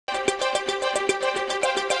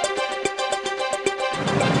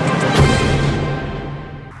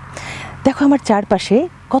দেখো আমার চারপাশে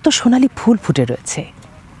কত সোনালি ফুল ফুটে রয়েছে।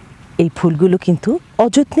 এই ফুলগুলো কিন্তু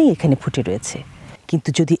অযত্নেই এখানে ফুটে রয়েছে, কিন্তু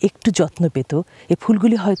যদি একটু যত্ন পেত এই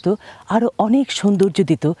ফুলগুলি হয়তো আরও অনেক সৌন্দর্য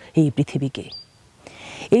দিত এই পৃথিবীকে।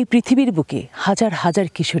 এই পৃথিবীর বুকে হাজার হাজার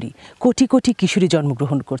কিশোরী, কোটি কোটি কিশোরী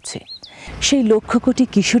জন্মগ্রহণ করছে। সেই লক্ষ কোটি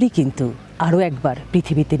কিশোরী কিন্তু আরও একবার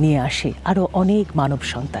পৃথিবীতে নিয়ে আসে আরও অনেক মানব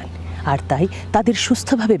সন্তান, আর তাই তাদের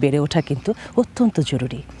সুস্থভাবে বেড়ে ওঠা কিন্তু অত্যন্ত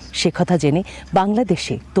জরুরি। সে কথা জেনে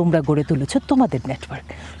বাংলাদেশে তোমরা গড়ে তুলেছ তোমাদের নেটওয়ার্ক,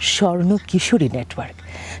 স্বর্ণ কিশোরী নেটওয়ার্ক,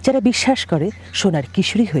 যারা বিশ্বাস করে সোনার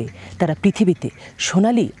কিশোরী হয়ে তারা পৃথিবীতে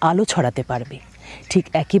সোনালি আলো ছড়াতে পারবে। ঠিক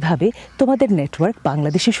একইভাবে তোমাদের নেটওয়ার্ক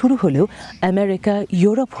বাংলাদেশে শুরু হলেও আমেরিকা,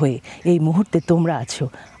 ইউরোপ হয়ে এই মুহূর্তে তোমরা আছো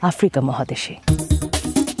আফ্রিকা মহাদেশে।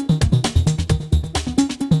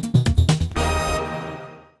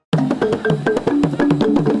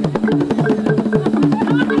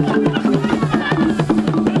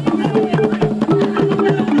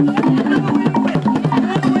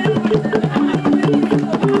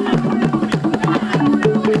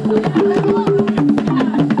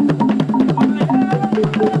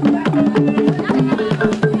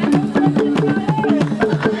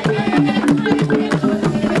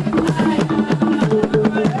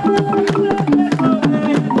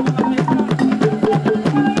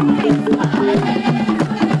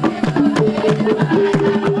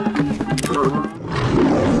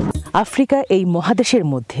 আফ্রিকা এই মহাদেশের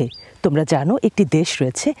মধ্যে তোমরা জানো একটি দেশ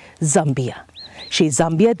রয়েছে জাম্বিয়া। সেই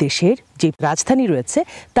জাম্বিয়া দেশের যে রাজধানী রয়েছে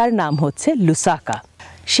তার নাম হচ্ছে লুসাকা।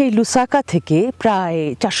 সেই লুসাকা থেকে প্রায়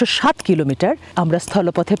 407 কিলোমিটার আমরা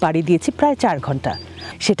স্থলপথে পাড়ি দিয়েছি, প্রায় 4 ঘন্টা।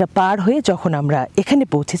 সেটা পার হয়ে যখন আমরা এখানে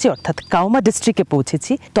পৌঁছেছি, অর্থাৎ কাউমা ডিস্ট্রিক্টে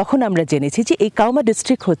পৌঁছেছি, তখন আমরা জেনেছি যে এই কাউমা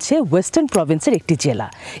ডিস্ট্রিক্ট হচ্ছে ওয়েস্টার্ন প্রভিন্সের একটি জেলা।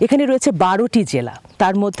 এখানে রয়েছে 12টি জেলা,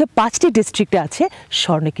 তার মধ্যে 5টি ডিস্ট্রিক্টে আছে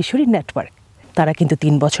স্বর্ণ কিশোরী নেটওয়ার্ক। তারা কিন্তু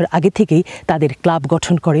 3 বছর আগে থেকেই তাদের ক্লাব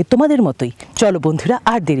গঠন করে তোমাদের মতোই। চলো বন্ধুরা,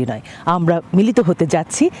 আর দেরি নয়, আমরা মিলিত হতে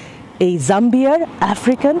যাচ্ছি এই জাম্বিয়ার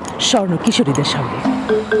আফ্রিকান স্বর্ণ কিশোরীদের সঙ্গে।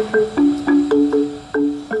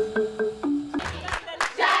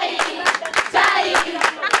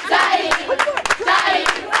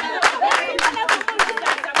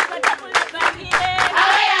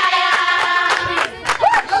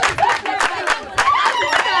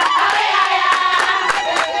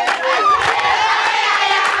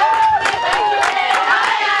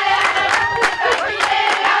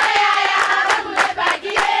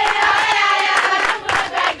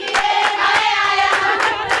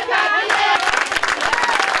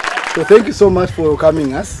 So thank you so much for coming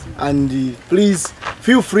us, and please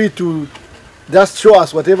feel free to just show us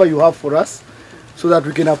whatever you have for us so that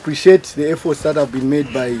we can appreciate the efforts that have been made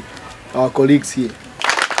by our colleagues here.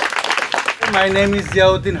 My name is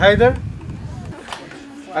Ziauddin Haider.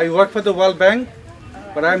 I work for the World Bank,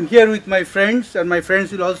 but I'm here with my friends, and my friends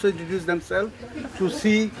will also introduce themselves to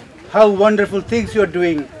see how wonderful things you're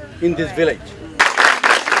doing in this village.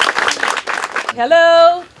 Hello.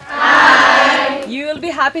 Hi. You will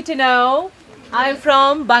be happy to know I'm from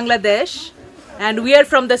Bangladesh and we are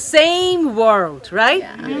from the same world, right?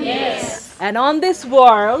 Yes. And on this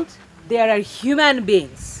world there are human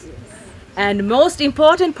beings. And most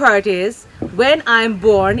important part is when I'm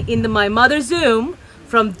born in my mother's womb,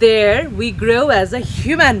 from there we grow as a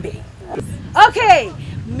human being. Okay,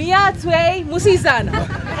 Mia Twe Musizana.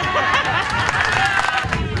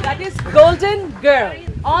 That is golden girl.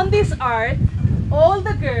 On this earth, all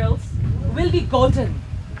the girls will be golden,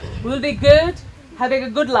 will be good, having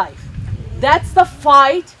a good life. That's the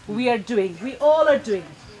fight we are doing. We all are doing.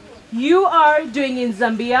 You are doing in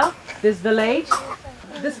Zambia, this village.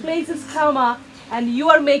 This place is Kauma, and you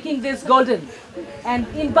are making this golden. And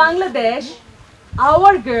in Bangladesh,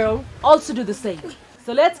 our girl also do the same.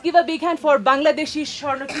 So let's give a big hand for Bangladeshi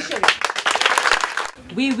Sharno Kishori.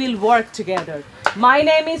 We will work together. My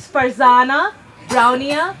name is Farzana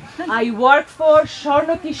Brownia. I work for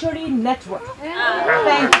Sharno Kishori Network.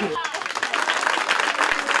 Thank you.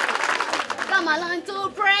 Come along to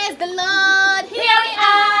praise the Lord. Here we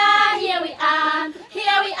are, here we are,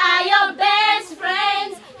 here we are, your best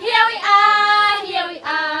friends. Here we are, here we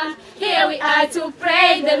are, here we are to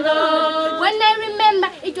praise the Lord. When I remember,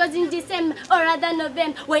 it was in December or rather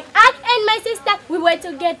November, when I and my sister we were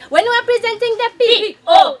together. When we were presenting the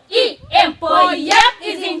POEM poem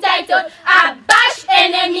is entitled Abash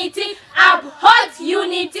Enmity, Uphold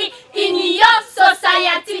Unity in your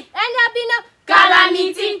society, and there'll be no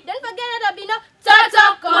calamity. Don't forget that there'll be no total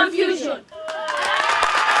confusion.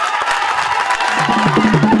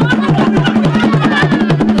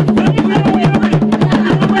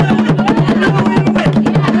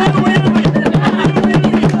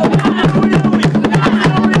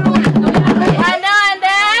 Wanda,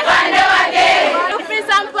 Wanda, Wanda,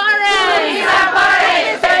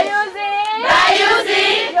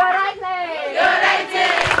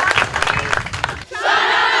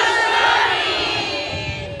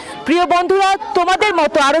 প্রিয় বন্ধুরা, তোমাদের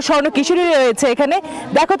মতো আরো স্বর্ণ কিশোরী রয়েছে এখানে।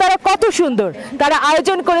 দেখো তারা কত সুন্দর, তারা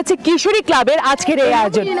আয়োজন করেছে কিশোরী ক্লাবের আজকের এই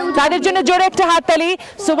আয়োজন। তাদের জন্য জোরে একটা হাততালি।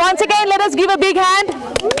 So once again let us give a big hand.